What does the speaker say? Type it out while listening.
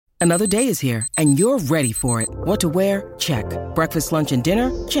Another day is here, and you're ready for it. What to wear? Check. Breakfast, lunch, and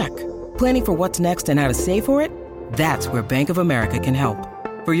dinner? Check. Planning for what's next and how to save for it? That's where Bank of America can help.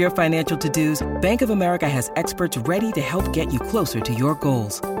 For your financial to-dos, Bank of America has experts ready to help get you closer to your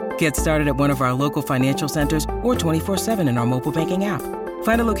goals. Get started at one of our local financial centers or 24/7 in our mobile banking app.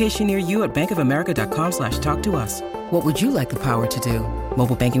 Find a location near you at bankofamerica.com/talktous. What would you like the power to do?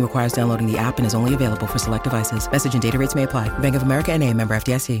 Mobile banking requires downloading the app and is only available for select devices. Message and data rates may apply. Bank of America N.A., member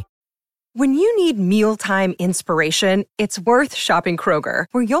FDIC. When you need mealtime inspiration, it's worth shopping Kroger,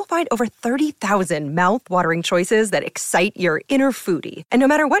 where you'll find over 30,000 mouth-watering choices that excite your inner foodie. And no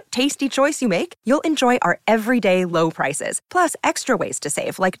matter what tasty choice you make, you'll enjoy our everyday low prices, plus extra ways to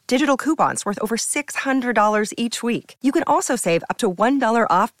save, like digital coupons worth over $600 each week. You can also save up to $1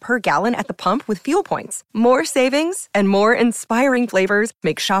 off per gallon at the pump with fuel points. More savings and more inspiring flavors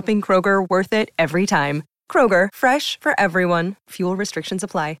make shopping Kroger worth it every time. Kroger, fresh for everyone. Fuel restrictions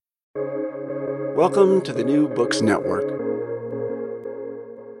apply. Welcome to the New Books Network.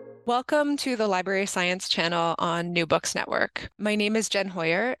 Welcome to the Library Science channel on New Books Network. My name is Jen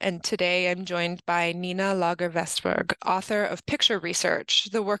Hoyer, and today I'm joined by Nina Lager-Vestberg, author of Picture Research,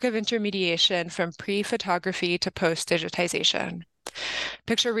 the work of intermediation from pre-photography to post-digitization.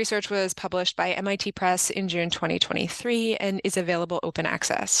 Picture Research was published by MIT Press in June 2023 and is available open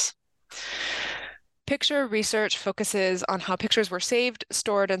access. Picture Research focuses on how pictures were saved,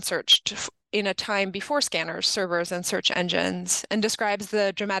 stored, and searched in a time before scanners, servers, and search engines, and describes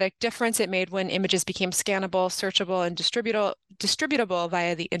the dramatic difference it made when images became scannable, searchable, and distributable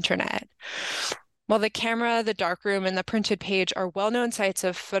via the internet. While the camera, the darkroom, and the printed page are well-known sites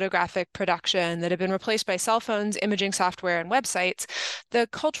of photographic production that have been replaced by cell phones, imaging software, and websites, the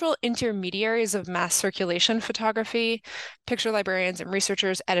cultural intermediaries of mass circulation photography, picture librarians and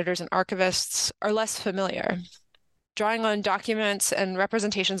researchers, editors, and archivists, are less familiar. Drawing on documents and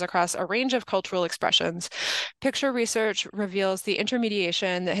representations across a range of cultural expressions, Picture Research reveals the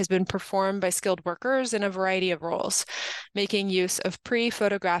intermediation that has been performed by skilled workers in a variety of roles, making use of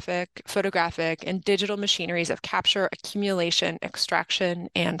pre-photographic, photographic, and digital machineries of capture, accumulation, extraction,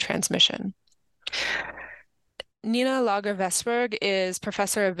 and transmission. Nina Lager-Vestberg is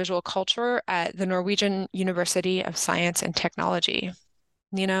professor of visual culture at the Norwegian University of Science and Technology.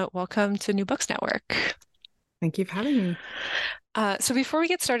 Nina, welcome to New Books Network. Thank you for having me. So before we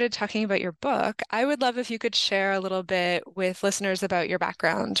get started talking about your book, I would love if you could share a little bit with listeners about your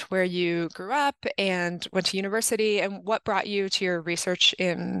background, where you grew up and went to university, and what brought you to your research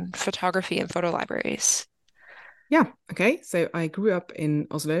in photography and photo libraries. Yeah, okay. So I grew up in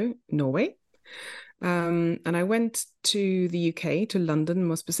Oslo, Norway, and I went to the UK, to London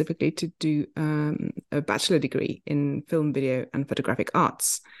more specifically, to do a bachelor degree in film, video, and photographic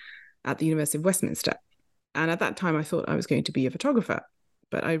arts at the University of Westminster. And at that time, I thought I was going to be a photographer,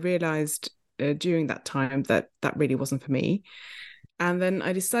 but I realized during that time that really wasn't for me. And then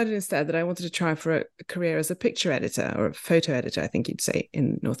I decided instead that I wanted to try for a career as a picture editor, or a photo editor, I think you'd say,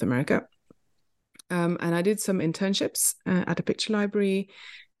 in North America. And I did some internships at a picture library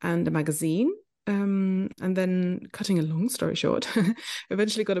and a magazine. And then, cutting a long story short,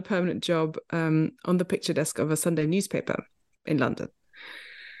 eventually got a permanent job on the picture desk of a Sunday newspaper in London.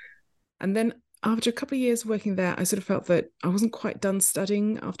 And then after a couple of years working there, I sort of felt that I wasn't quite done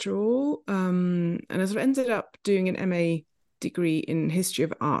studying after all. And I sort of ended up doing an MA degree in history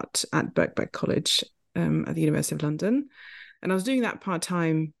of art at Vestberg College at the University of London. And I was doing that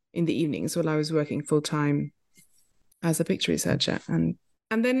part-time in the evenings while I was working full-time as a picture researcher. And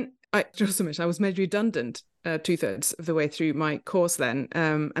then I was made redundant 2/3 of the way through my course then.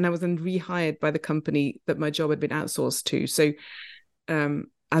 And I was then rehired by the company that my job had been outsourced to. So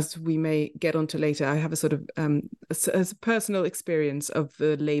as we may get onto later, I have a sort of a personal experience of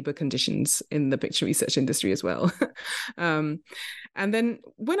the labor conditions in the picture research industry as well. And then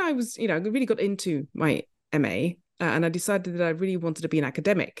when I was, I really got into my MA and I decided that I really wanted to be an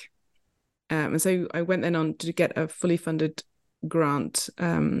academic. And so I went then on to get a fully funded grant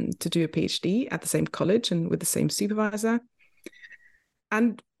to do a PhD at the same college and with the same supervisor.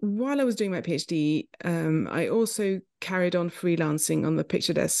 And while I was doing my PhD, I also carried on freelancing on the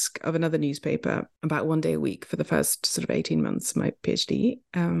picture desk of another newspaper about 1 day a week for the first sort of 18 months of my PhD.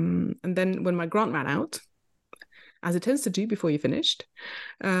 And then when my grant ran out, as it tends to do before you finished,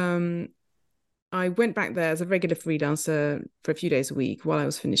 I went back there as a regular freelancer for a few days a week while I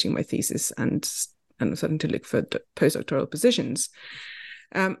was finishing my thesis and starting to look for postdoctoral positions.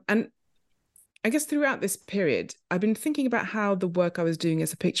 And I guess throughout this period, I've been thinking about how the work I was doing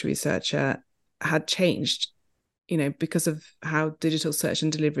as a picture researcher had changed, because of how digital search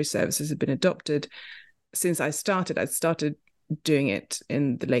and delivery services have been adopted since I started. I started doing it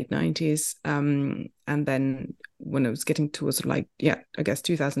in the late 90s. And then when I was getting towards sort of like, I guess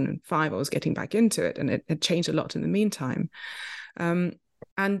 2005, I was getting back into it, and it had changed a lot in the meantime. And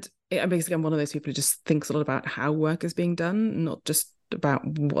basically, I'm one of those people who just thinks a lot about how work is being done, not just about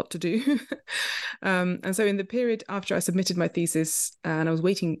what to do. And so in the period after I submitted my thesis and I was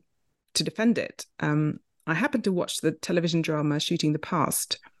waiting to defend it, I happened to watch the television drama Shooting the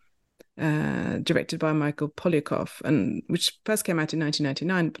Past, directed by Michael Poliakoff, and which first came out in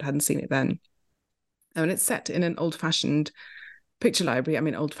 1999, but hadn't seen it then. And it's set in an old-fashioned picture library. I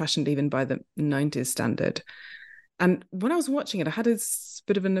mean, old-fashioned even by the 90s standard. And when I was watching it, I had a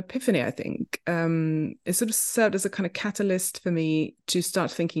bit of an epiphany, I think. It sort of served as a kind of catalyst for me to start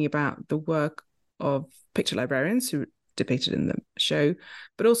thinking about the work of picture librarians who were depicted in the show,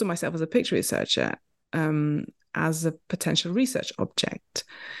 but also myself as a picture researcher, as a potential research object.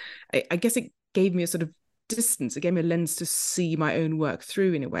 I guess it gave me a sort of distance. It gave me a lens to see my own work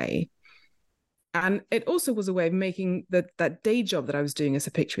through in a way. And it also was a way of making that day job that I was doing as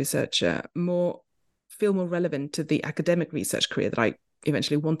a picture researcher feel more relevant to the academic research career that I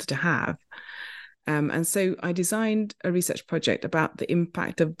eventually wanted to have. And so I designed a research project about the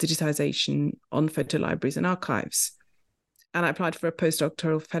impact of digitization on photo libraries and archives. And I applied for a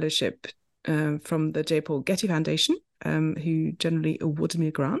postdoctoral fellowship from the J. Paul Getty Foundation, who generally awarded me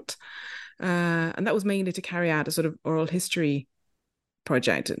a grant. And that was mainly to carry out a sort of oral history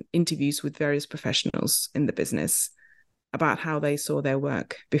project and interviews with various professionals in the business about how they saw their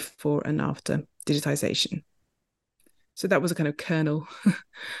work before and after digitization. So that was a kind of kernel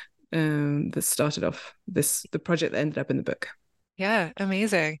that started off the project that ended up in the book. Yeah,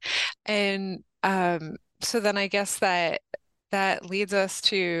 amazing. And so then I guess that leads us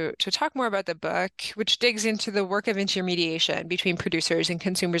to talk more about the book, which digs into the work of intermediation between producers and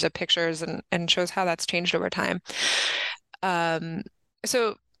consumers of pictures and shows how that's changed over time.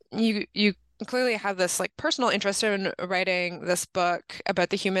 So you clearly have this like personal interest in writing this book about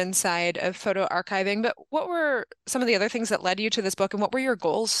the human side of photo archiving, but what were some of the other things that led you to this book, and what were your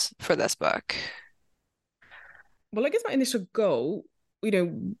goals for this book? Well, I guess my initial goal,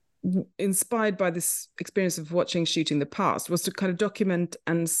 inspired by this experience of watching Shooting the Past, was to kind of document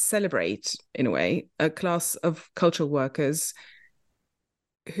and celebrate, in a way, a class of cultural workers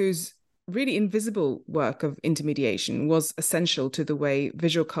whose really invisible work of intermediation was essential to the way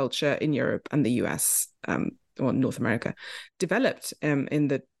visual culture in Europe and the US, or North America, developed in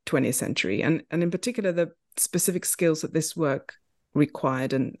the 20th century. And in particular, the specific skills that this work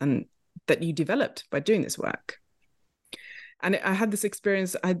required and that you developed by doing this work. And I had this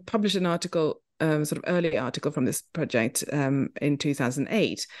experience. I published an article, sort of early article from this project in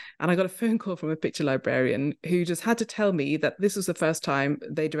 2008. And I got a phone call from a picture librarian who just had to tell me that this was the first time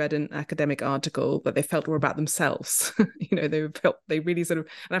they'd read an academic article that they felt were about themselves. They really sort of,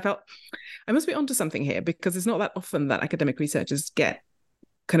 and I felt I must be onto something here, because it's not that often that academic researchers get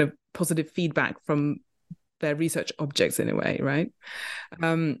kind of positive feedback from their research objects in a way, right?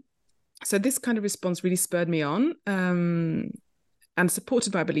 So this kind of response really spurred me on, and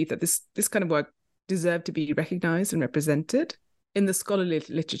supported my belief that this kind of work deserved to be recognized and represented in the scholarly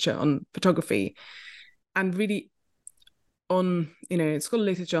literature on photography. And really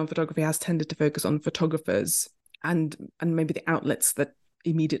scholarly literature on photography has tended to focus on photographers and maybe the outlets that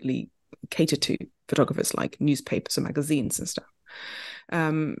immediately cater to photographers, like newspapers and magazines and stuff.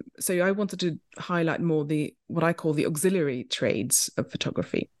 So I wanted to highlight more what I call the auxiliary trades of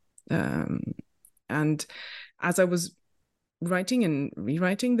photography. And as I was writing and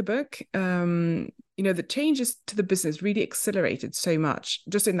rewriting the book, the changes to the business really accelerated so much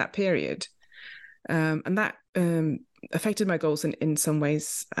just in that period. And that affected my goals in some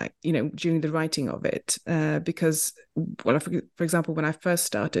ways, during the writing of it, because, well, for example, when I first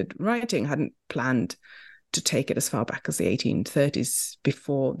started writing, I hadn't planned to take it as far back as the 1830s,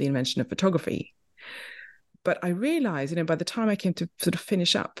 before the invention of photography. But I realized, by the time I came to sort of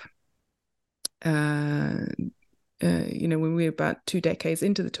finish up, when we were about 2 decades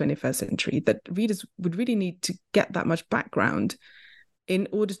into the 21st century, that readers would really need to get that much background in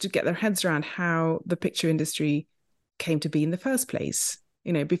order to get their heads around how the picture industry came to be in the first place.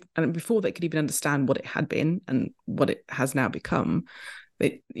 And before they could even understand what it had been and what it has now become,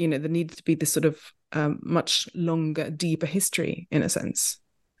 there needed to be this sort of much longer, deeper history, in a sense.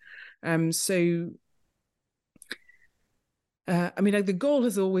 The goal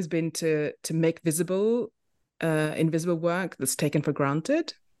has always been to make visible invisible work that's taken for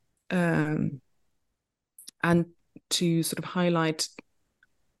granted, and to sort of highlight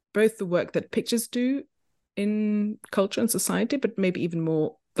both the work that pictures do in culture and society, but maybe even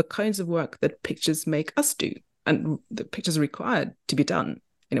more the kinds of work that pictures make us do and the pictures are required to be done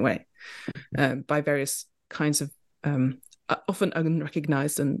in a way by various kinds of often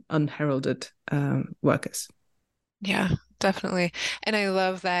unrecognized and unheralded workers. Yeah, definitely. And I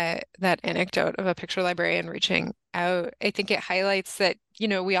love that anecdote of a picture librarian reaching out. I think it highlights that,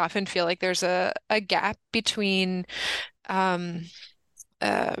 we often feel like there's a gap between um,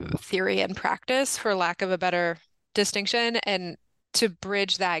 theory and practice, for lack of a better distinction, and to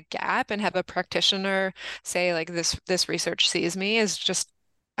bridge that gap and have a practitioner say like this research sees me is just,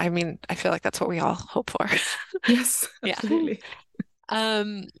 I mean, I feel like that's what we all hope for. Yes, Yeah. absolutely.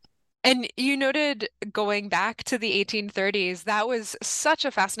 Um, and you noted going back to the 1830s, that was such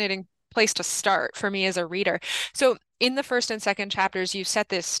a fascinating place to start for me as a reader. So in the first and second chapters, you set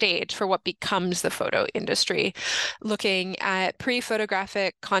this stage for what becomes the photo industry, looking at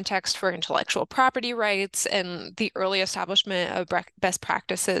pre-photographic context for intellectual property rights and the early establishment of best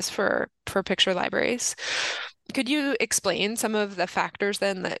practices for picture libraries. Could you explain some of the factors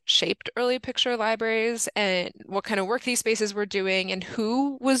then that shaped early picture libraries and what kind of work these spaces were doing and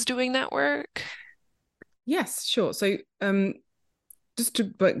who was doing that work? Yes, sure. So just to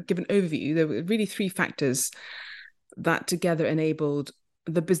give an overview, there were really three factors that together enabled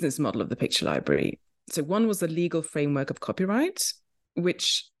the business model of the picture library. So one was the legal framework of copyright,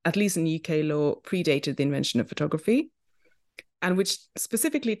 which, at least in UK law, predated the invention of photography, and which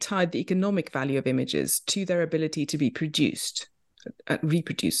specifically tied the economic value of images to their ability to be reproduced,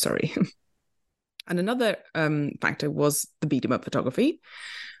 sorry. And another factor was the medium of photography,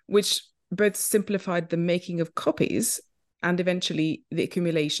 which both simplified the making of copies and eventually the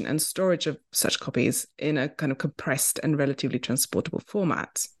accumulation and storage of such copies in a kind of compressed and relatively transportable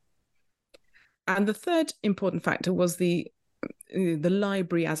format. And the third important factor was the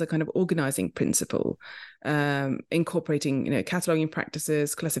library as a kind of organizing principle, incorporating cataloging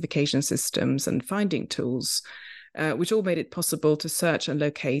practices, classification systems, and finding tools, which all made it possible to search and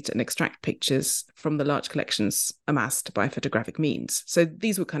locate and extract pictures from the large collections amassed by photographic means. So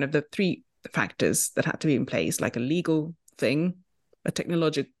these were kind of the three factors that had to be in place, like a legal thing, a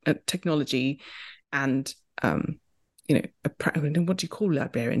technology, and what do you call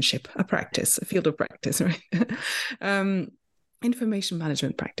librarianship? A practice, a field of practice, right? Information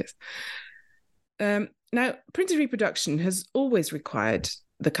management practice. Now, printed reproduction has always required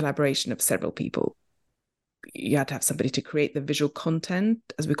the collaboration of several people. You had to have somebody to create the visual content,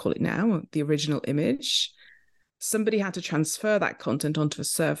 as we call it now, the original image. Somebody had to transfer that content onto a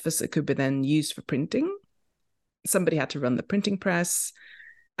surface that could be then used for printing. Somebody had to run the printing press,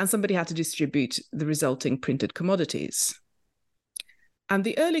 and somebody had to distribute the resulting printed commodities. And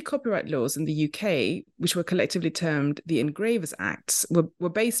the early copyright laws in the UK, which were collectively termed the Engravers Acts, were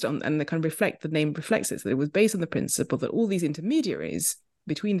based on, and they kind of reflect, the name reflects it, that it was based on the principle that all these intermediaries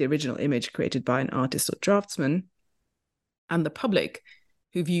between the original image created by an artist or draftsman and the public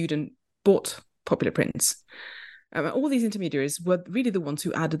who viewed and bought popular prints, all these intermediaries were really the ones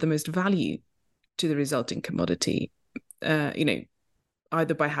who added the most value to the resulting commodity,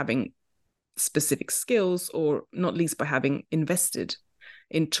 either by having specific skills or not least by having invested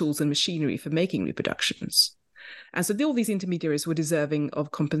in tools and machinery for making reproductions. And so all these intermediaries were deserving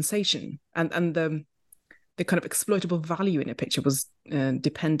of compensation, and the kind of exploitable value in a picture was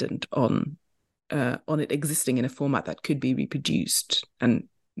dependent on it existing in a format that could be reproduced and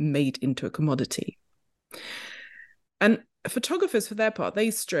made into a commodity. And photographers, for their part, they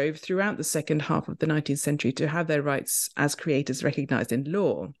strove throughout the second half of the 19th century to have their rights as creators recognized in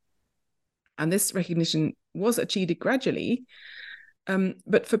law. And this recognition was achieved gradually.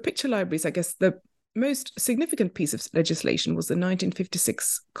 But for picture libraries, I guess the most significant piece of legislation was the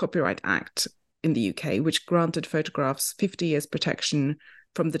 1956 Copyright Act in the UK, which granted photographs 50 years protection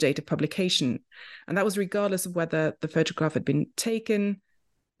from the date of publication. And that was regardless of whether the photograph had been taken,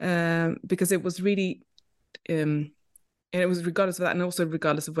 because it was really... and it was regardless of that, and also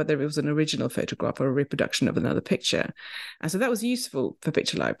regardless of whether it was an original photograph or a reproduction of another picture. And so that was useful for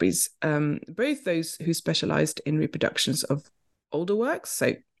picture libraries, both those who specialized in reproductions of older works,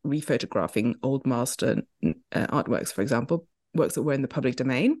 so rephotographing old master artworks, for example, works that were in the public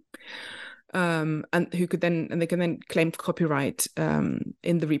domain, and they can then claim copyright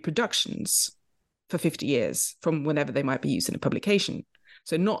in the reproductions for 50 years from whenever they might be used in a publication.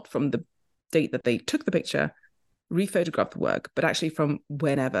 So not from the date that they took the picture, rephotographed the work, but actually from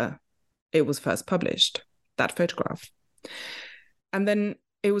whenever it was first published, that photograph. And then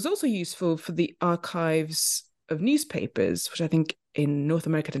it was also useful for the archives of newspapers, which I think in North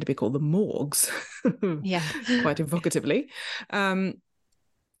America tend to be called the morgues, Yeah. quite evocatively. And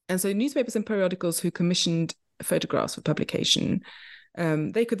so newspapers and periodicals who commissioned photographs for publication,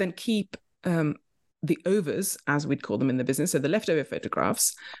 they could then keep the overs, as we'd call them in the business, so the leftover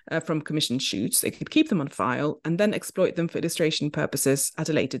photographs from commissioned shoots. They could keep them on file and then exploit them for illustration purposes at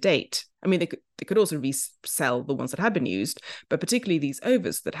a later date. I mean, they could also resell the ones that had been used, but particularly these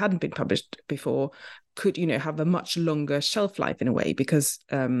overs that hadn't been published before could, have a much longer shelf life in a way, because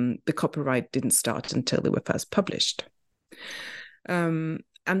the copyright didn't start until they were first published. And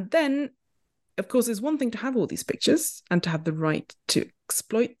then, of course, it's one thing to have all these pictures and to have the right to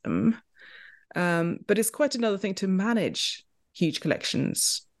exploit them. But it's quite another thing to manage huge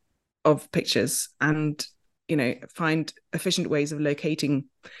collections of pictures and, find efficient ways of locating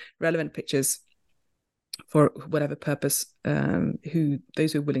relevant pictures for whatever purpose those who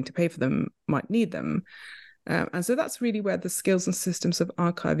are willing to pay for them might need them. And so that's really where the skills and systems of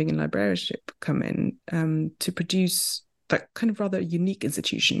archiving and librarianship come in, to produce that kind of rather unique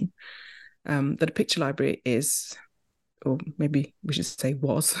institution that a picture library is, or maybe we should say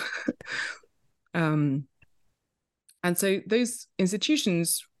was. And so those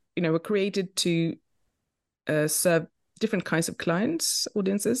institutions, were created to serve different kinds of clients,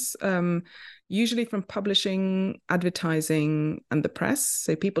 audiences, usually from publishing, advertising, and the press.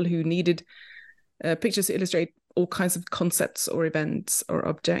 So people who needed pictures to illustrate all kinds of concepts or events or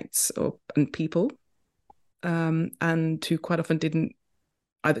objects and people, and who quite often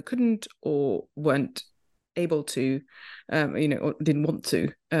couldn't or weren't able to, or didn't want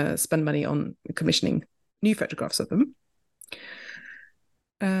to spend money on commissioning new photographs of them.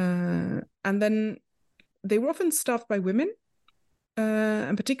 And then they were often staffed by women,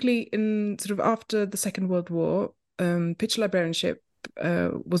 and particularly in sort of after the Second World War, picture librarianship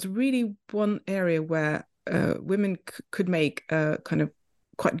was really one area where women could make a kind of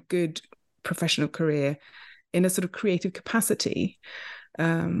quite good professional career in a sort of creative capacity.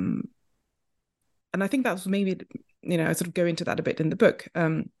 And I think that was maybe, I sort of go into that a bit in the book,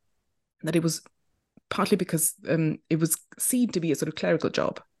 that it was partly because it was seen to be a sort of clerical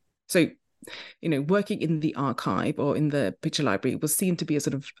job. So, working in the archive or in the picture library was seen to be a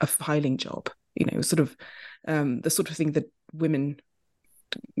sort of a filing job, sort of the sort of thing that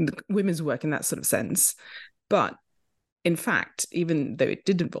women's work in that sort of sense. But in fact, even though it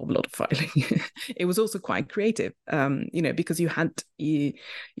did involve a lot of filing, it was also quite creative, because you had to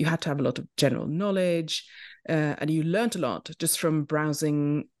have a lot of general knowledge, and you learned a lot just from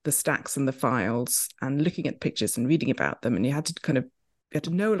browsing the stacks and the files and looking at pictures and reading about them. And you had to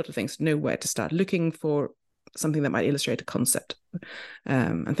know a lot of things to know where to start looking for something that might illustrate a concept,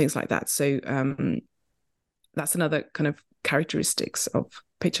 and things like that. So that's another kind of characteristics of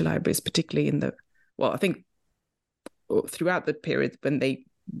picture libraries, particularly I think throughout the period when they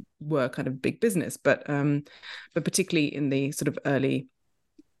were kind of big business, but particularly in the sort of early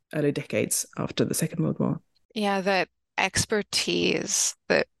decades after the Second World War. Yeah, that expertise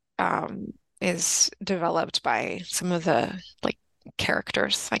that is developed by some of the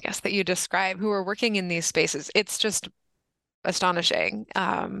characters, I guess, that you describe who are working in these spaces. It's just astonishing,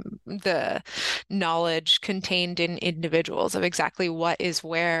 the knowledge contained in individuals of exactly what is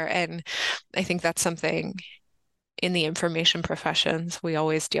where. And I think that's something in the information professions we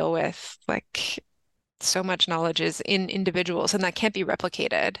always deal with, so much knowledge is in individuals, and that can't be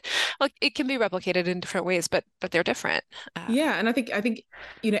replicated. It can be replicated in different ways, but they're different. Yeah, and I think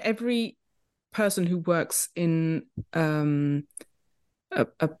every person who works in any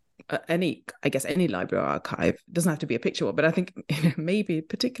library or archive, doesn't have to be a picture one, but I think maybe in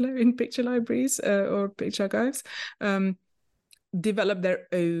particular in picture libraries or picture archives, develop their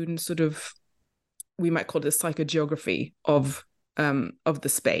own sort of, we might call it a psychogeography of the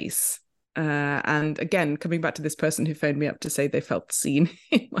space. And again, coming back to this person who phoned me up to say they felt seen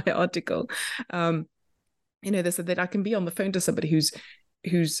in my article, they said that I can be on the phone to somebody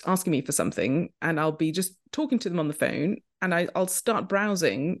who's asking me for something, and I'll be just talking to them on the phone, and I'll start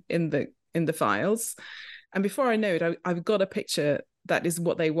browsing in the files, and before I know it, I've got a picture that is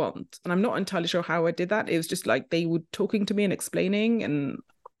what they want. And I'm not entirely sure how I did that. It was just they were talking to me and explaining, and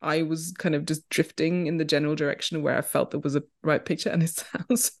I was kind of just drifting in the general direction where I felt there was a right picture. And it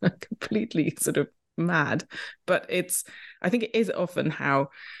sounds completely sort of mad, but I think it is often how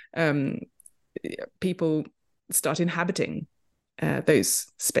people start inhabiting those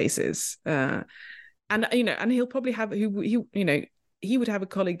spaces. And he'll probably have he would have a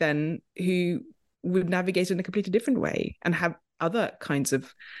colleague then who would navigate in a completely different way and have other kinds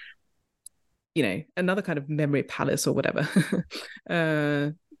of, another kind of memory palace or whatever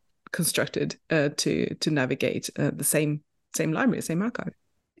constructed to navigate the same library, same archive.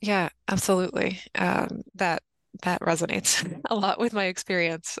 Yeah, absolutely. That resonates a lot with my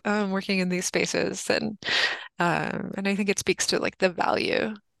experience working in these spaces, and I think it speaks to the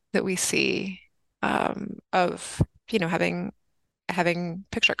value that we see of, having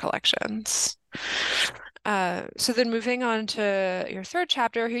picture collections. So then moving on to your third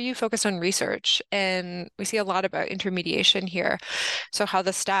chapter, here you focus on research, and we see a lot about intermediation here. So how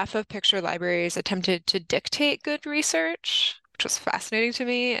the staff of picture libraries attempted to dictate good research, which was fascinating to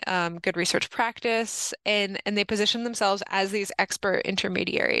me, good research practice, and they position themselves as these expert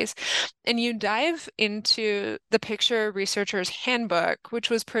intermediaries. And you dive into the Picture Researcher's Handbook, which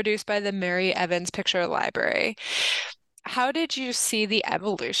was produced by the Mary Evans Picture Library. How did you see the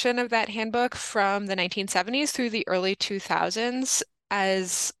evolution of that handbook from the 1970s through the early 2000s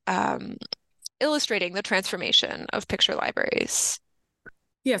as illustrating the transformation of picture libraries?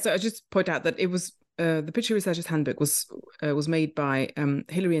 Yeah, so I just point out that it was the Picture Researcher's Handbook was made by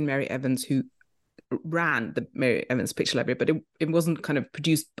Hilary and Mary Evans, who ran the Mary Evans Picture Library, but it wasn't kind of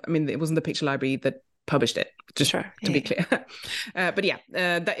produced. I mean, it wasn't the Picture Library that published it, just to be clear. But yeah,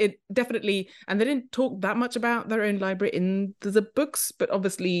 that it definitely, and they didn't talk that much about their own library in the books, but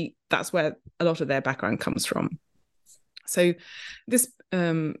obviously that's where a lot of their background comes from. So this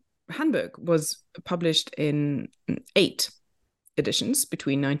handbook was published in 8 editions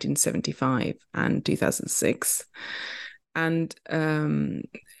between 1975 and 2006. And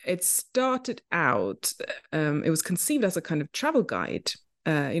it started out, it was conceived as a kind of travel guide.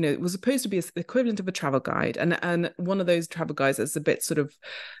 It was supposed to be the equivalent of a travel guide, and one of those travel guides that's a bit sort of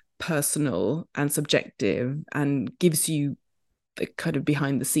personal and subjective and gives you the kind of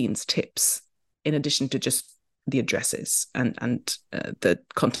behind the scenes tips in addition to just the addresses and the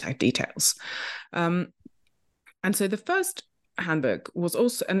contact details. And so the first handbook was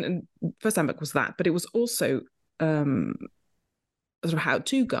also, and first handbook was that, but it was also a sort of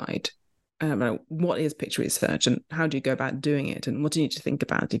how-to guide. What is picture research and how do you go about doing it, and what do you need to think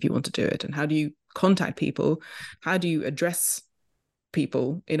about if you want to do it, and how do you contact people, how do you address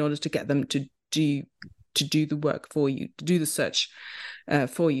people in order to get them to do the work for you, to do the search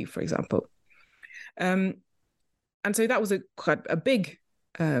for you, for example. And so that was quite a big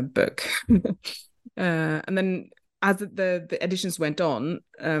book. And then as the editions went on,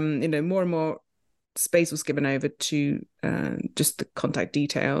 more and more space was given over to just the contact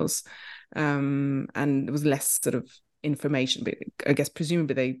details, and there was less sort of information. But I guess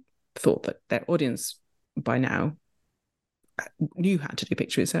presumably they thought that their audience by now knew how to do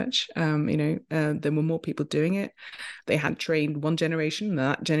picture research. There were more people doing it. They had trained one generation, and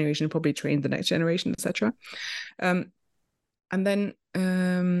that generation probably trained the next generation, etc. And then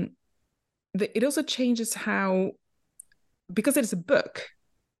it also changes how, because it is a book,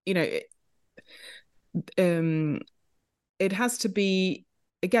 it has to be,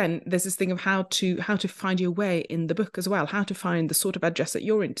 again, there's this thing of how to find your way in the book as well, how to find the sort of address that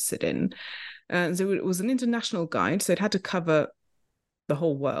you're interested in. And so it was an international guide, so it had to cover the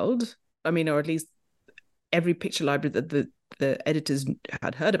whole world. I mean, or at least every picture library that the editors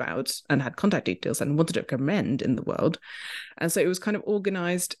had heard about and had contact details and wanted to recommend in the world. And so it was kind of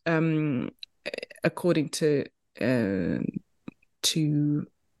organized according to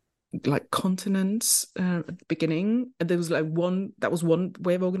like continents at the beginning. And there was like one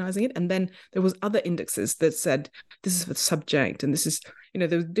way of organizing it, and then there was other indexes that said this is for the subject, and this is, there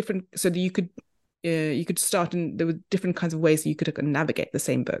was different, so that you could start, and there were different kinds of ways that you could navigate the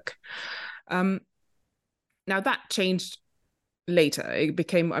same book. Now that changed later. It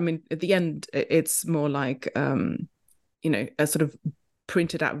became, at the end, it's more like a sort of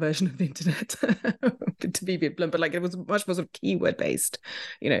printed out version of the internet, to be a bit blunt, but like it was much more sort of keyword based.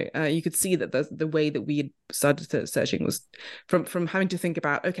 You could see that the way that we had started searching was from having to think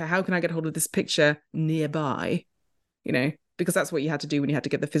about, okay, how can I get hold of this picture nearby, because that's what you had to do when you had to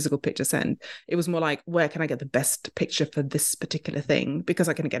get the physical picture sent. It was more like, where can I get the best picture for this particular thing, because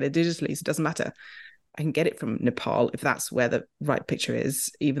I can get it digitally, so it doesn't matter. I can get it from Nepal if that's where the right picture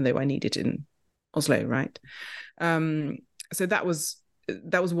is, even though I need it in Oslo, right? So that was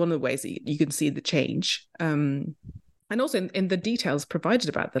one of the ways that you can see the change. And also in the details provided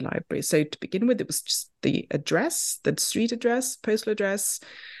about the library. So to begin with, it was just the address, the street address, postal address,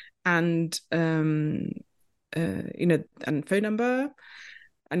 and and phone number.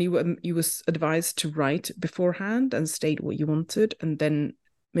 And you was advised to write beforehand and state what you wanted, and then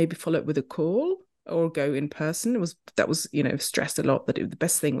maybe follow it with a call or go in person. That was stressed a lot, that the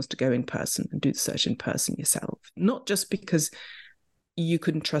best thing was to go in person and do the search in person yourself, not just because you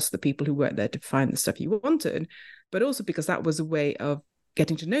couldn't trust the people who weren't there to find the stuff you wanted, but also because that was a way of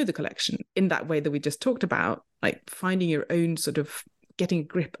getting to know the collection in that way that we just talked about, like finding your own sort of, getting a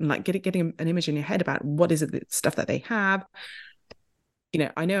grip and like getting an image in your head about what is it, the stuff that they have.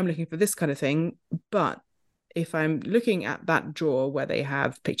 I know I'm looking for this kind of thing, but if I'm looking at that drawer where they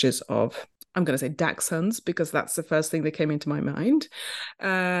have pictures of I'm going to say dachshunds because that's the first thing that came into my mind.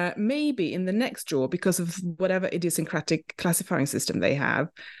 Maybe in the next drawer, because of whatever idiosyncratic classifying system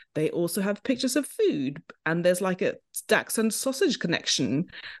they also have pictures of food. And there's like a dachshund sausage connection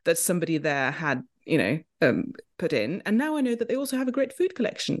that somebody there had, put in. And now I know that they also have a great food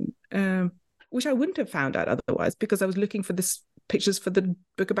collection, which I wouldn't have found out otherwise because I was looking for this pictures for the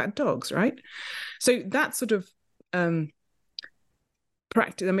book about dogs, right? So that sort of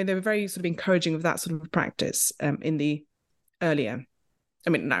practice, I mean, they were very sort of encouraging of that sort of practice in the earlier. I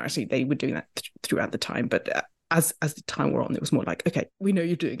mean, no, actually, they were doing that throughout the time, but as the time wore on, it was more like, okay, we know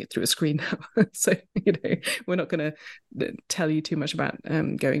you're doing it through a screen now, so we're not going to tell you too much about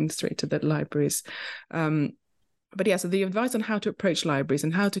going straight to the libraries. But yeah, so the advice on how to approach libraries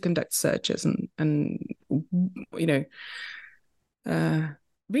and how to conduct searches and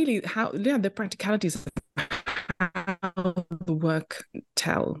really the practicalities of how the work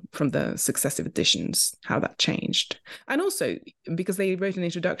tell from the successive editions, how that changed. And also, because they wrote an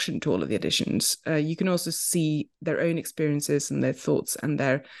introduction to all of the editions, you can also see their own experiences and their thoughts and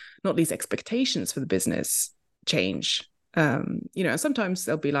their, not least, expectations for the business change. And sometimes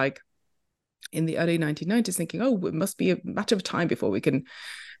they'll be like, in the early 1990s, thinking, oh, it must be a matter of time before we can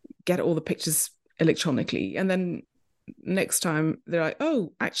get all the pictures electronically. And then next time they're like,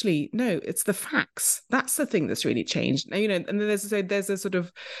 oh, actually no, it's the fax, that's the thing that's really changed now, and there's a sort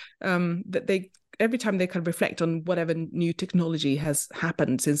of that they, every time they kind of reflect on whatever new technology has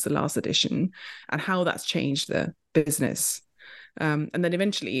happened since the last edition and how that's changed the business, and then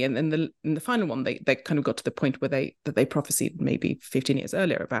eventually in the final one they kind of got to the point where they prophesied maybe 15 years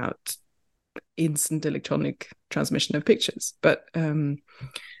earlier about instant electronic transmission of pictures. But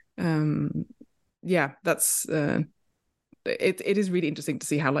yeah, that's it is really interesting to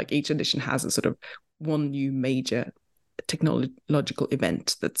see how like each edition has a sort of one new major technological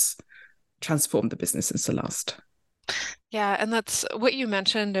event that's transformed the business since the last. Yeah, and that's what you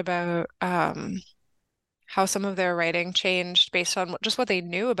mentioned about how some of their writing changed based on just what they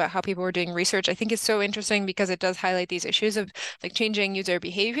knew about how people were doing research. I think is so interesting because it does highlight these issues of like changing user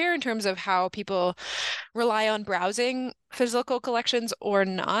behavior in terms of how people rely on browsing physical collections or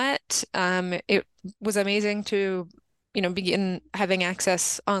not. It was amazing to begin having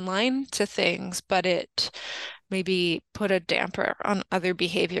access online to things, but it maybe put a damper on other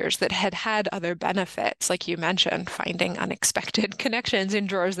behaviors that had other benefits, like you mentioned, finding unexpected connections in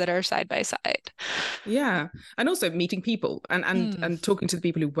drawers that are side by side. Yeah, and also meeting people and talking to the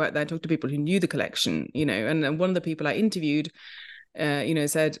people who worked there, talk to people who knew the collection, and one of the people I interviewed,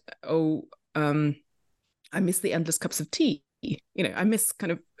 said, oh, I miss the endless cups of tea. I miss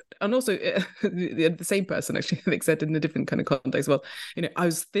kind of, and also the same person actually, I think, said in a different kind of context, well, I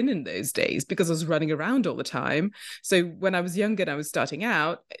was thin in those days because I was running around all the time. So when I was younger and I was starting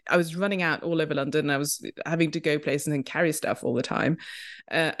out, I was running out all over London. I was having to go places and then carry stuff all the time.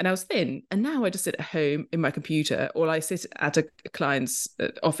 And I was thin. And now I just sit at home in my computer, or I sit at a client's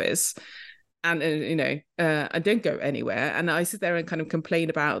office and I don't go anywhere, and I sit there and kind of complain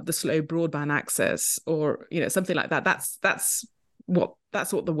about the slow broadband access or something like that. That's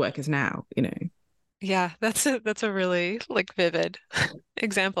what the work is now. Yeah, that's a really like vivid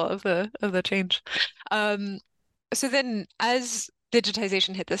example of the change. So then as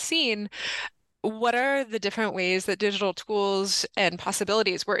digitization hit the scene, what are the different ways that digital tools and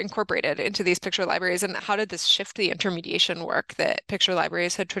possibilities were incorporated into these picture libraries, and how did this shift the intermediation work that picture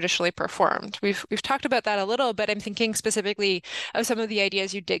libraries had traditionally performed? We've talked about that a little, but I'm thinking specifically of some of the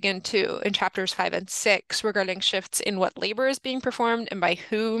ideas you dig into in chapters 5 and 6 regarding shifts in what labor is being performed and by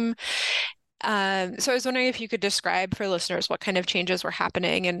whom. So I was wondering if you could describe for listeners what kind of changes were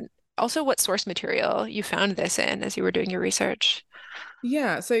happening and also what source material you found this in as you were doing your research.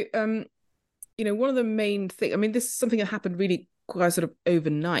 Yeah, so one of the main things, I mean, this is something that happened really quite sort of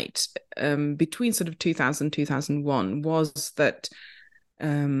overnight, between sort of 2000, 2001, was that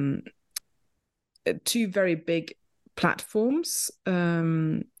two very big platforms,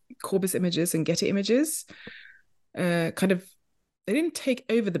 Corbis Images and Getty Images, they didn't take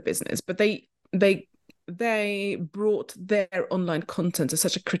over the business, but they brought their online content to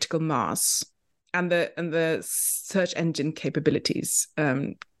such a critical mass, and the search engine capabilities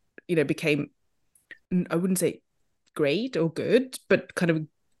became, I wouldn't say great or good, but kind of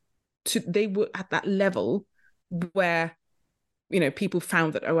they were at that level where people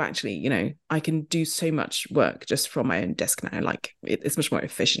found that, oh, actually, I can do so much work just from my own desk now. Like it's much more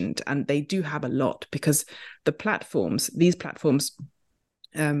efficient, and they do have a lot because these platforms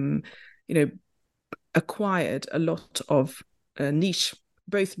acquired a lot of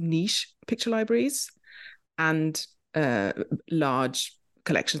both niche picture libraries and large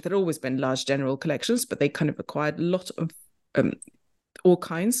collections. There'd always been large general collections, but they kind of acquired a lot of all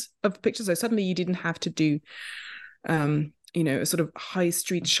kinds of pictures. So suddenly you didn't have to do a sort of high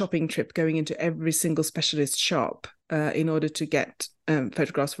street shopping trip going into every single specialist shop in order to get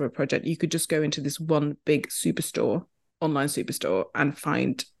photographs for a project. You could just go into this one big superstore, online superstore, and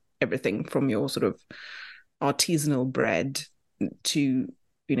find everything from your sort of artisanal bread to,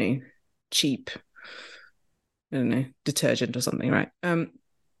 cheap, I don't know, detergent or something, right?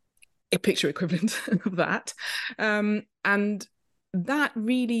 A picture equivalent of that. And that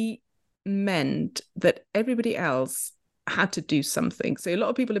really meant that everybody else had to do something. So a lot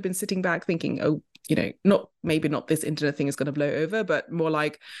of people have been sitting back thinking, oh, maybe not this internet thing is going to blow over, but more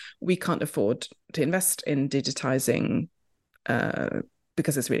like we can't afford to invest in digitizing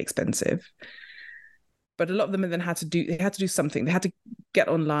because it's really expensive. But a lot of them then had to do something. They had to get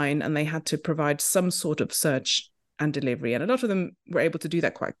online and they had to provide some sort of search and delivery. And a lot of them were able to do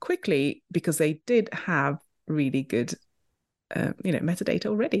that quite quickly because they did have really good metadata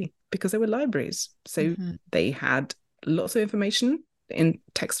already, because they were libraries. So they had lots of information in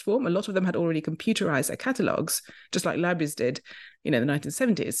text form. A lot of them had already computerized their catalogs, just like libraries did, in the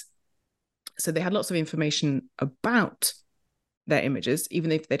 1970s. So they had lots of information about their images,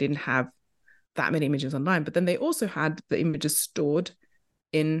 even if they didn't have that many images online. But then they also had the images stored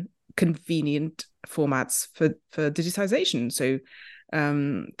in convenient formats for digitization. So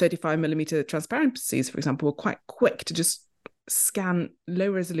 35 millimeter transparencies, for example, were quite quick to just scan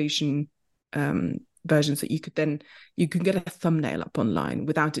low resolution versions that you can get a thumbnail up online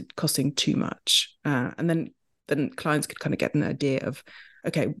without it costing too much. And then clients could kind of get an idea of,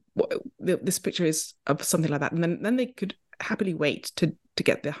 okay, this picture is of something like that. And then they could happily wait to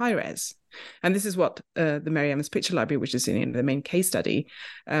get the high res. And this is what the Merriam's Picture Library, which is in the main case study,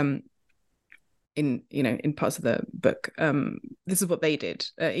 in parts of the book, this is what they did.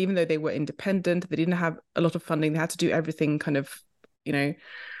 Even though they were independent, they didn't have a lot of funding. They had to do everything kind of, they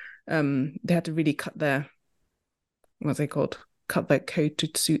had to really cut their, what's they called? Cut their coat to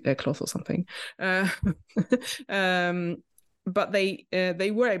suit their cloth or something. But they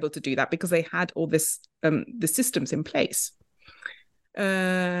were able to do that because they had all the systems in place.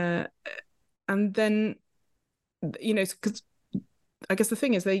 And then, because I guess the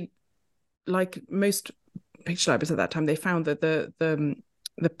thing is, they, like most picture libraries at that time, they found that the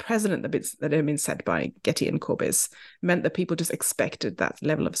precedent that had been set by Getty and Corbis meant that people just expected that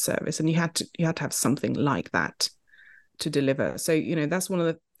level of service, and you had to have something like that to deliver. So that's one of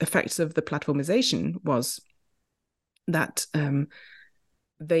the effects of the platformization, was that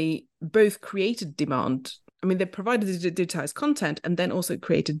they both created demand. I mean, they provided the digitized content and then also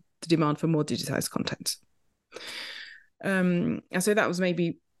created the demand for more digitized content. And so that was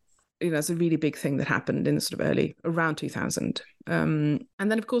maybe, that's a really big thing that happened in the sort of around 2000. And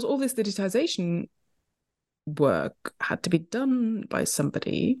then, of course, all this digitization work had to be done by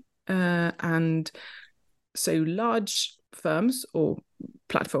somebody. And so large firms or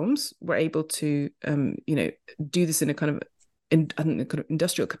platforms were able to, do this in a kind of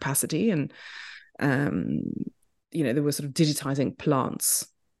industrial capacity. And, there were sort of digitizing plants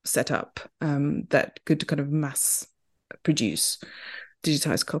set up that could kind of mass produce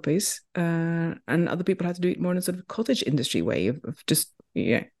digitized copies, and other people had to do it more in a sort of cottage industry way of just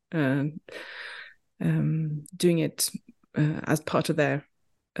doing it as part of their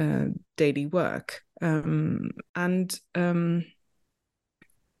daily work, and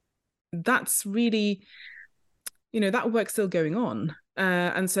that's really, that work's still going on,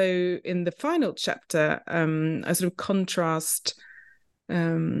 and so in the final chapter, I sort of contrast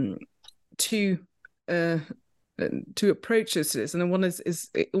two approaches to this, and then one is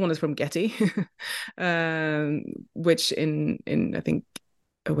from Getty, which in I think,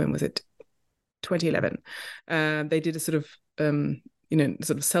 when was it, 2011, they did a sort of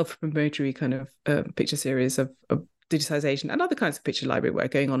sort of self-promotory kind of picture series of digitization and other kinds of picture library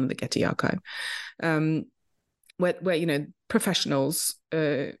work going on in the Getty archive, where professionals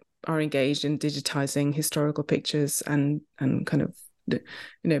are engaged in digitizing historical pictures and kind of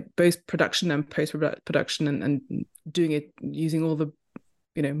both production and post-production, and doing it using all the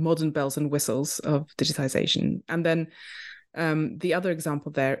modern bells and whistles of digitization. And then the other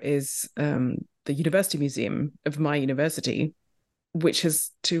example there is the University Museum of my university, which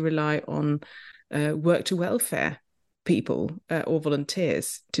has to rely on work to welfare people or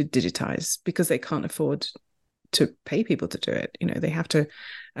volunteers to digitize, because they can't afford to pay people to do it. They have to,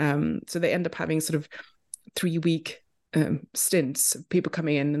 so they end up having sort of 3-week stints of people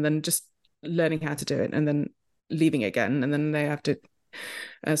coming in and then just learning how to do it and then leaving again, and then they have to,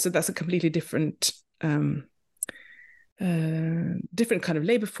 so that's a completely different different kind of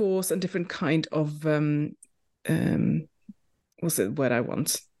labor force and different kind of what's the word I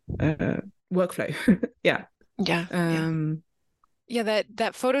want? Workflow. Yeah. Yeah. Yeah,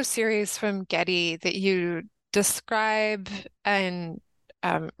 that photo series from Getty that you describe and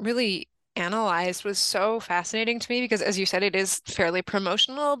really analyzed was so fascinating to me because, as you said, it is fairly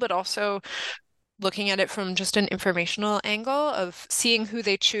promotional, but also looking at it from just an informational angle of seeing who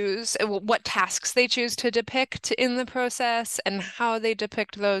they choose, what tasks they choose to depict in the process, and how they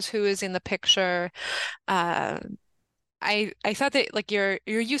depict those who is in the picture. Uh, I thought that like your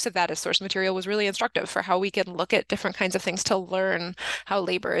use of that as source material was really instructive for how we can look at different kinds of things to learn how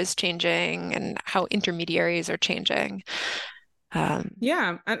labor is changing and how intermediaries are changing.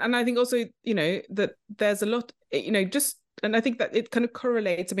 Yeah, and I think also, that there's a lot, just, and I think that it kind of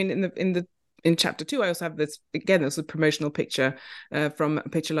correlates. I mean, in chapter 2, I also have this again. There's a promotional picture from a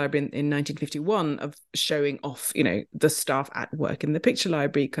picture library in 1951 of showing off, the staff at work in the picture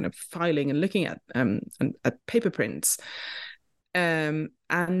library, kind of filing and looking at paper prints, and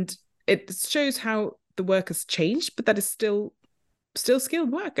it shows how the work has changed, but that is still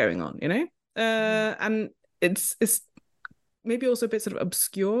skilled work going on, and it's maybe also a bit sort of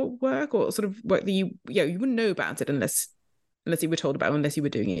obscure work, or sort of work that you wouldn't know about it unless you were told about it, unless you were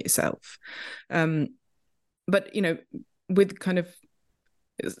doing it yourself. But with kind of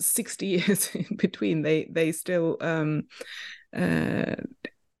 60 years in between, they still found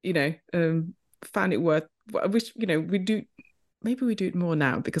it worth. I wish we do. Maybe we do it more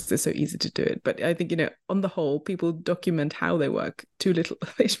now because they're so easy to do it. But I think on the whole, people document how they work too little.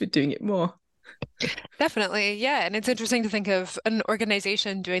 They should be doing it more. Definitely, yeah. And it's interesting to think of an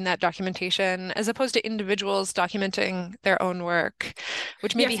organization doing that documentation as opposed to individuals documenting their own work,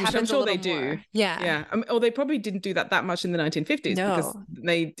 which maybe which happens I'm sure a little they do. more. Yeah. Or they probably didn't do that much in the 1950s because No.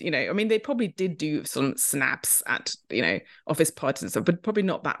 they, they probably did do some snaps at, office parties and stuff, but probably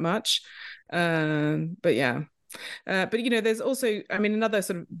not that much. But yeah. But there's also, I mean,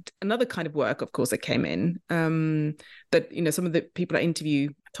 another kind of work, of course, that came in that some of the people I interview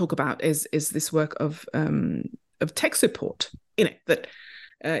talk about is this work of tech support. That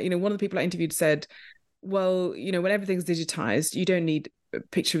one of the people I interviewed said, well, when everything's digitized, you don't need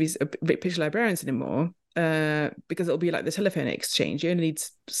picture librarians anymore. Because it'll be like the telephone exchange. You only need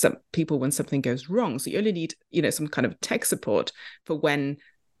some people when something goes wrong. So you only need, some kind of tech support for when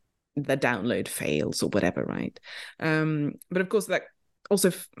the download fails or whatever, right? But of course, that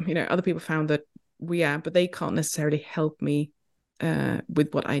also, other people found that but they can't necessarily help me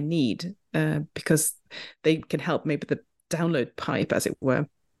with what I need because they can help maybe the download pipe, as it were,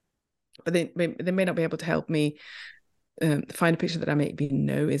 but they may not be able to help me find a picture that I maybe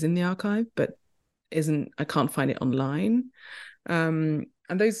know is in the archive, but I can't find it online. And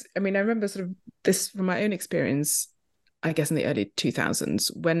those, I mean, I remember sort of this from my own experience, I guess in the early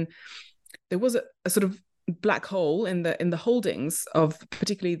 2000s, when there was a sort of black hole in the holdings of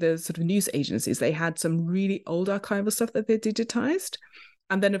particularly the sort of news agencies. They had some really old archival stuff that they digitized.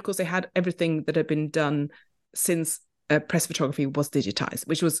 And then, of course, they had everything that had been done since press photography was digitized,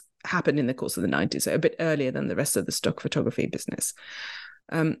 which happened in the course of the 90s, so a bit earlier than the rest of the stock photography business.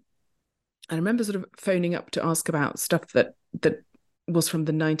 I remember sort of phoning up to ask about stuff that was from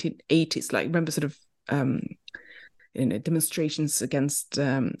the 1980s. Like, I remember sort of demonstrations against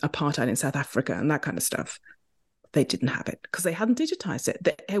apartheid in South Africa and that kind of stuff. They didn't have it because they hadn't digitized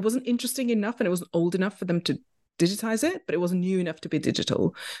it. It wasn't interesting enough and it wasn't old enough for them to digitize it, but it wasn't new enough to be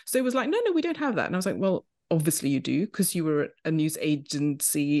digital. So it was like, no, we don't have that. And I was like, well, obviously you do, because you were a news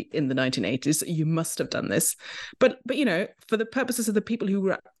agency in the 1980s. So you must have done this. But for the purposes of the people who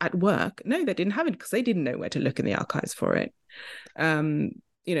were at work, no, they didn't have it because they didn't know where to look in the archives for it.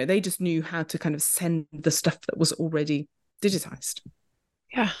 They just knew how to kind of send the stuff that was already digitized.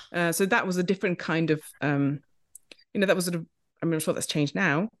 Yeah. So that was a different kind of, that was sort of, I mean, I'm sure that's changed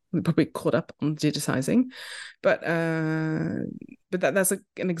now. We probably caught up on digitizing, but that's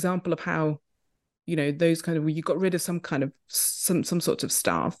an example of how, those kind of, you got rid of some kind of some sorts of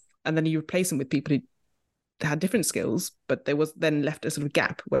staff, and then you replace them with people who had different skills, but there was then left a sort of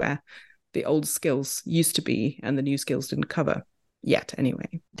gap where the old skills used to be and the new skills didn't cover yet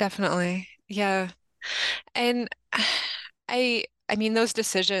anyway. Definitely. Yeah. And I mean those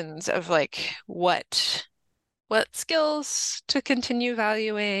decisions of like what skills to continue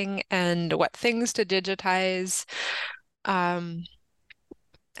valuing and what things to digitize.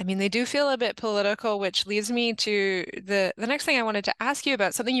 I mean, they do feel a bit political, which leads me to the next thing I wanted to ask you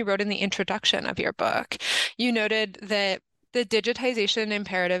about, something you wrote in the introduction of your book. You noted that the digitization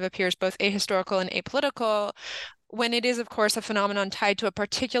imperative appears both ahistorical and apolitical, when it is, of course, a phenomenon tied to a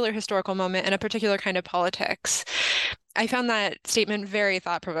particular historical moment and a particular kind of politics. I found that statement very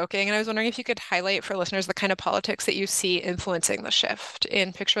thought-provoking, and I was wondering if you could highlight for listeners the kind of politics that you see influencing the shift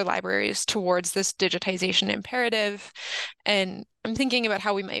in picture libraries towards this digitization imperative. And I'm thinking about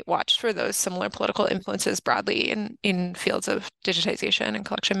how we might watch for those similar political influences broadly in fields of digitization and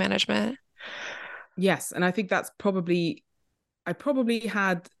collection management. Yes, and I think I probably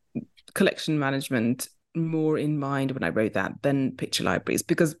had collection management more in mind when I wrote that than picture libraries,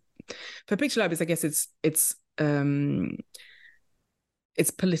 because for picture libraries, I guess it's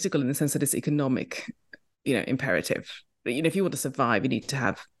political in the sense that it's economic, imperative. If you want to survive, you need to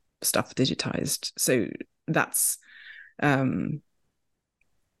have stuff digitized. So that's you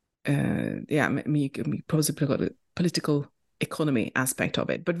can possibly got a political economy aspect of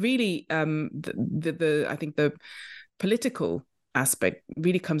it, but really I think the political aspect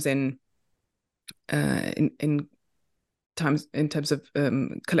really comes in terms of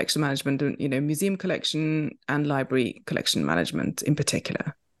collection management, museum collection and library collection management in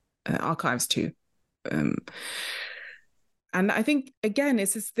particular, archives too. And I think, again,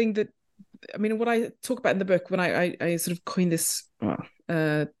 it's this thing that, what I talk about in the book when I sort of coined this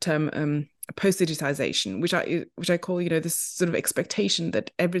term, post-digitization, which I call, this sort of expectation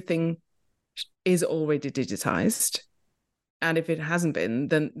that everything is already digitized. And if it hasn't been,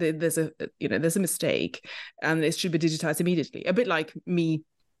 then there's a mistake, and it should be digitized immediately. A bit like me,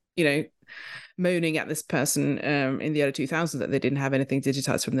 moaning at this person in the early 2000s that they didn't have anything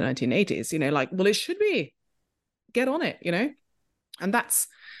digitized from the 1980s. Well, it should be. Get on it, And that's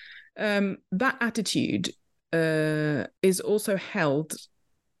that attitude is also held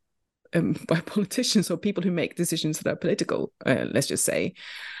by politicians or people who make decisions that are political. Let's just say,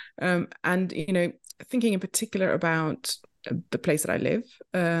 and thinking in particular about the place that I live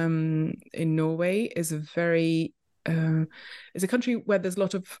in Norway is is a country where there's a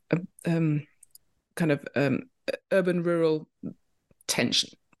lot of kind of urban rural tension,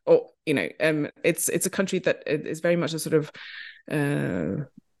 or it's a country that is very much a sort of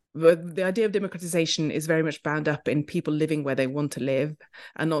the idea of democratization is very much bound up in people living where they want to live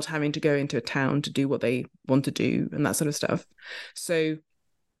and not having to go into a town to do what they want to do and that sort of stuff. So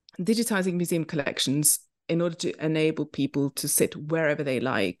digitizing museum collections in order to enable people to sit wherever they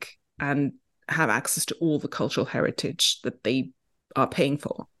like and have access to all the cultural heritage that they are paying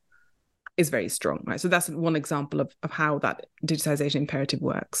for is very strong, right? So that's one example of how that digitization imperative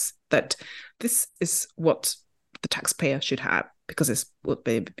works, that this is what the taxpayer should have because it's what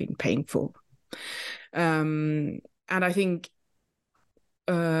they've been paying for. And I think,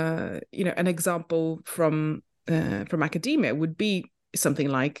 an example from academia would be something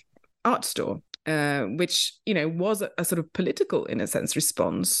like Art Store, which was a sort of political, in a sense,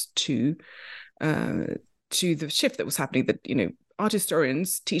 response to the shift that was happening. That art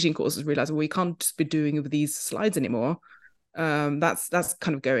historians teaching courses realized, well, we can't just be doing with these slides anymore. That's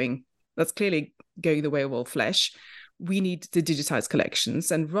clearly going the way of all flesh. We need to digitize collections,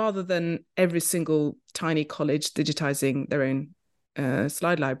 and rather than every single tiny college digitizing their own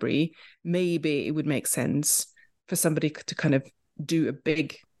slide library, maybe it would make sense for somebody to kind of do a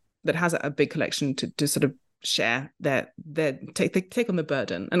big collection to sort of share their take on the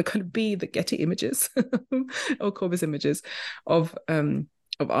burden and kind of be the Getty images or Corbis images of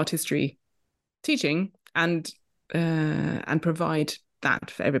art history teaching and provide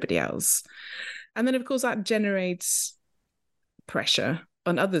that for everybody else. And then, of course, that generates pressure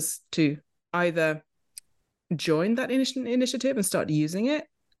on others to either join that initiative and start using it,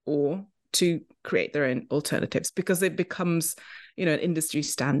 or to create their own alternatives, because it becomes, an industry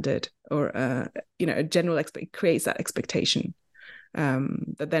standard or a general creates that expectation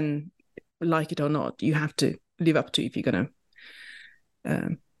that then, like it or not, you have to live up to if you're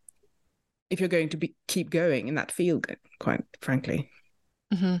going to keep going in that field, quite frankly.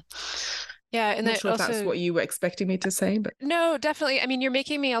 Mm-hmm. Yeah, and I'm not sure if that's what you were expecting me to say, but no, definitely. I mean, you're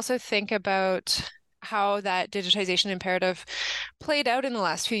making me also think about how that digitization imperative played out in the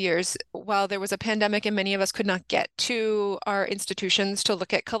last few years. While there was a pandemic and many of us could not get to our institutions to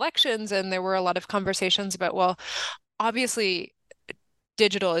look at collections, and there were a lot of conversations about, well, obviously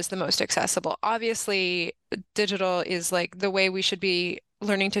digital is the most accessible. Obviously, digital is like the way we should be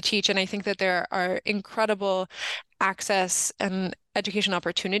learning to teach. And I think that there are incredible access and education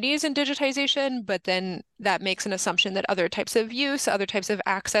opportunities in digitization, but then that makes an assumption that other types of use, other types of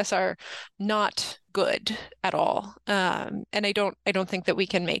access are not good at all. And I don't think that we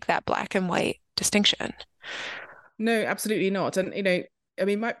can make that black and white distinction. No, absolutely not. And,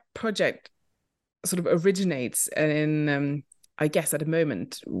 my project sort of originates in I guess at a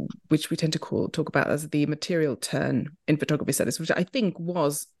moment, which we tend to talk about as the material turn in photography studies, which I think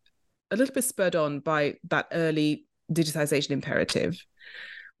was a little bit spurred on by that early digitization imperative,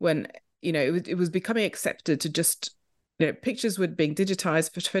 when, you know, it was becoming accepted to just, you know, pictures were being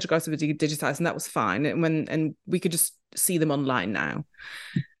digitized, photographs were being digitized, and that was fine. And we could just see them online now.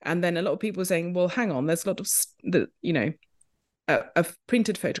 And then a lot of people were saying, well, hang on, there's a lot of, you know, a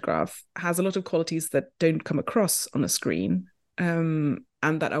printed photograph has a lot of qualities that don't come across on a screen, and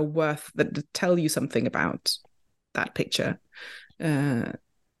that are that tell you something about that picture.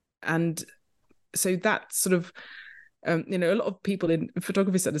 And so that sort of, you know, a lot of people in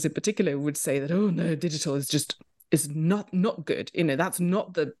photography studies in particular would say that, oh no, digital is not good. You know, that's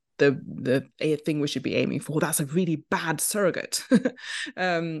not the thing we should be aiming for. That's a really bad surrogate.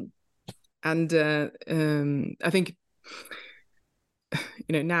 I think,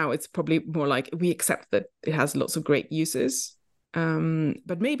 you know, now it's probably more like we accept that it has lots of great uses,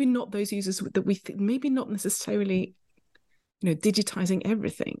 but maybe not those uses that we think, maybe not necessarily, you know, digitizing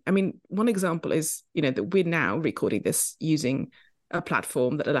everything. I mean, one example is, you know, that we're now recording this using a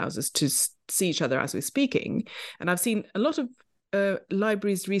platform that allows us to see each other as we're speaking. And I've seen a lot of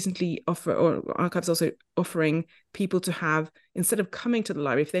libraries recently offer, or archives also offering people to have, instead of coming to the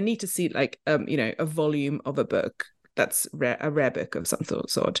library, if they need to see like, you know, a volume of a book that's a rare book of some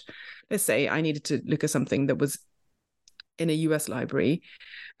sort. Let's say I needed to look at something that was in a US library,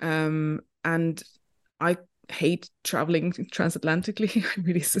 and I hate traveling transatlantically. I'm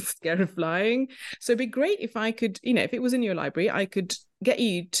really scared of flying. So it'd be great if I could, you know, if it was in your library, I could get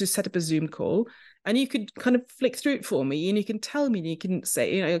you to set up a Zoom call and you could kind of flick through it for me, and you can tell me, and you can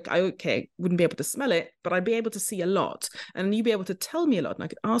say, you know, I wouldn't be able to smell it, but I'd be able to see a lot, and you'd be able to tell me a lot, and I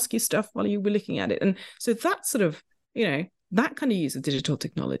could ask you stuff while you were looking at it. And so that sort of, you know, that kind of use of digital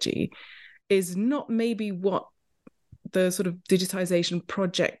technology is not maybe what the sort of digitization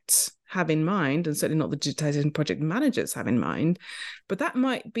projects have in mind, and certainly not the digitization project managers have in mind, but that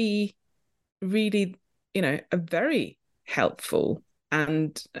might be really, you know, a very helpful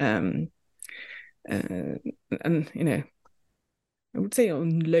and you know, I would say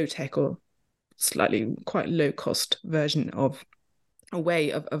on low tech or slightly quite low cost version of a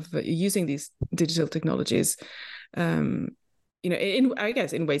way of using these digital technologies, you know, I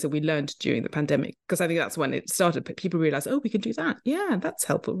guess in ways that we learned during the pandemic, because I think that's when it started. People realized, oh, we can do that. Yeah, that's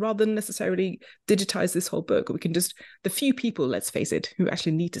helpful, rather than necessarily digitize this whole book. We can just, the few people, let's face it, who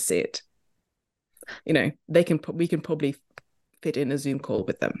actually need to see it, you know, we can probably fit in a Zoom call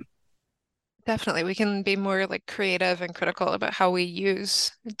with them. Definitely. We can be more like creative and critical about how we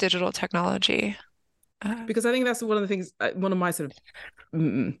use digital technology. Because I think that's one of the things, one of my sort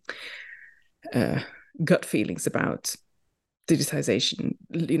of gut feelings about digitization,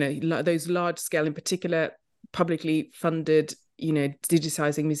 you know, those large scale, in particular, publicly funded, you know,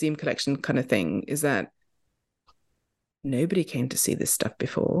 digitizing museum collection kind of thing, is that nobody came to see this stuff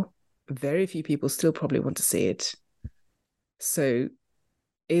before. Very few people still probably want to see it. So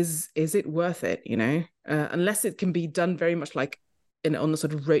is it worth it, you know, unless it can be done very much like on a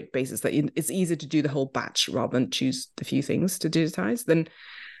sort of rote basis, that it's easier to do the whole batch rather than choose the few things to digitize, then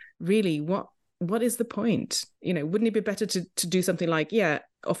really what is the point? You know, wouldn't it be better to do something like, yeah,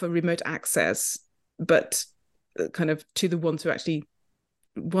 offer remote access, but kind of to the ones who actually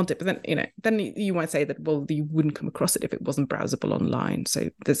want it? But then, you know, then you might say that, well, you wouldn't come across it if it wasn't browsable online. So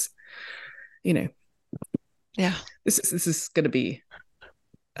there's, you know, yeah, this is going to be,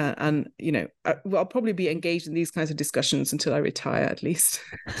 and, you know, I'll probably be engaged in these kinds of discussions until I retire, at least.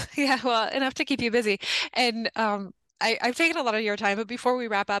 Yeah, well, enough to keep you busy. And I've taken a lot of your time, but before we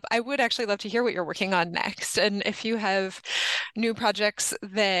wrap up, I would actually love to hear what you're working on next. And if you have new projects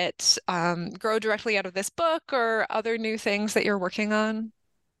that grow directly out of this book, or other new things that you're working on.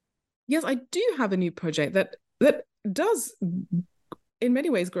 Yes, I do have a new project that does in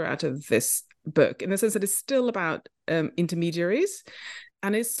many ways grow out of this book, in the sense that it's still about intermediaries,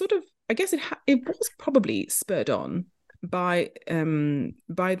 and it's sort of, I guess it was probably spurred on by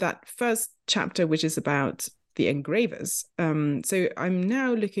that first chapter, which is about the engravers. So I'm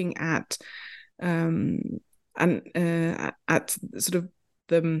now looking at at sort of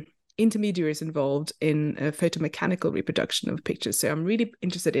the intermediaries involved in photomechanical reproduction of pictures. So I'm really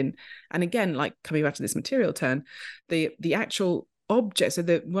interested in, and again, like coming back to this material turn, the actual object. So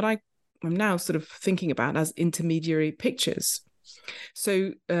what I'm now sort of thinking about as intermediary pictures.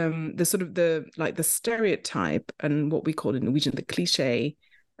 So the sort of the stereotype, and what we call in Norwegian the cliche.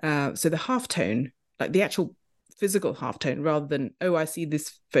 So the halftone, like the actual physical halftone, rather than, oh, I see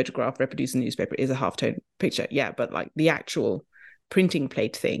this photograph reproduced in the newspaper is a halftone picture. Yeah, but like the actual printing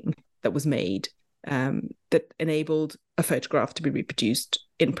plate thing that was made that enabled a photograph to be reproduced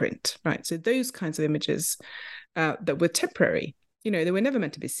in print, right? So those kinds of images that were temporary, they were never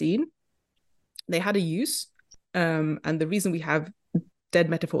meant to be seen. They had a use. And the reason we have dead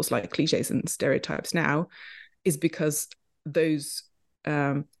metaphors like cliches and stereotypes now is because those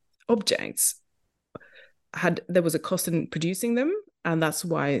objects there was a cost in producing them, and that's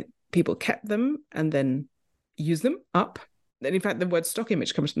why people kept them and then used them up. And in fact, the word stock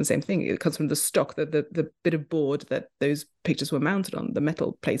image comes from the same thing. It comes from the stock, the bit of board that those pictures were mounted on, the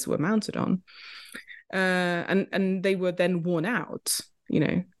metal plates were mounted on, and they were then worn out,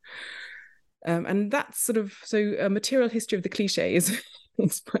 and that's sort of a material history of the cliche is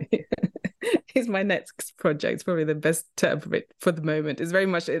my next project. It's probably the best term for it for the moment. It's very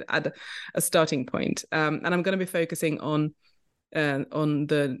much at a starting point, and I'm going to be focusing on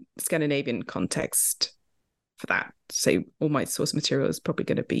the Scandinavian context for that. So all my source material is probably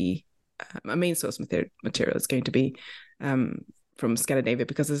going to be my main source material is going to be from Scandinavia,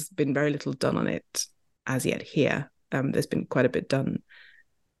 because there's been very little done on it as yet here. There's been quite a bit done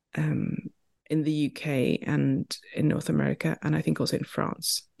in the UK and in North America, and I think also in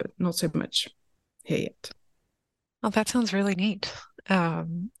France, but not so much here yet. Well, that sounds really neat.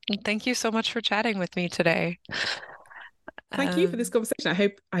 Thank you so much for chatting with me today. Thank you for this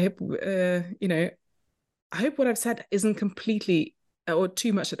conversation. I hope what I've said isn't completely or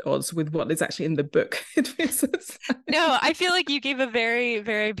too much at odds with what is actually in the book. No, I feel like you gave a very,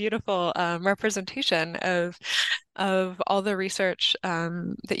 very beautiful representation of all the research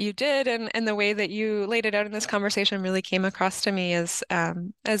that you did, and the way that you laid it out in this conversation really came across to me as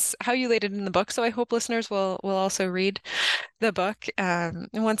how you laid it in the book. So I hope listeners will also read the book. And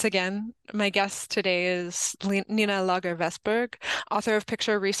once again, my guest today is Nina Lager Vestberg, author of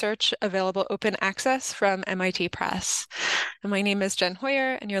Picture Research, available open access from MIT Press. And my name is Jen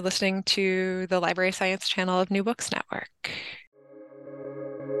Hoyer, and you're listening to the Library Science channel of New Books Network.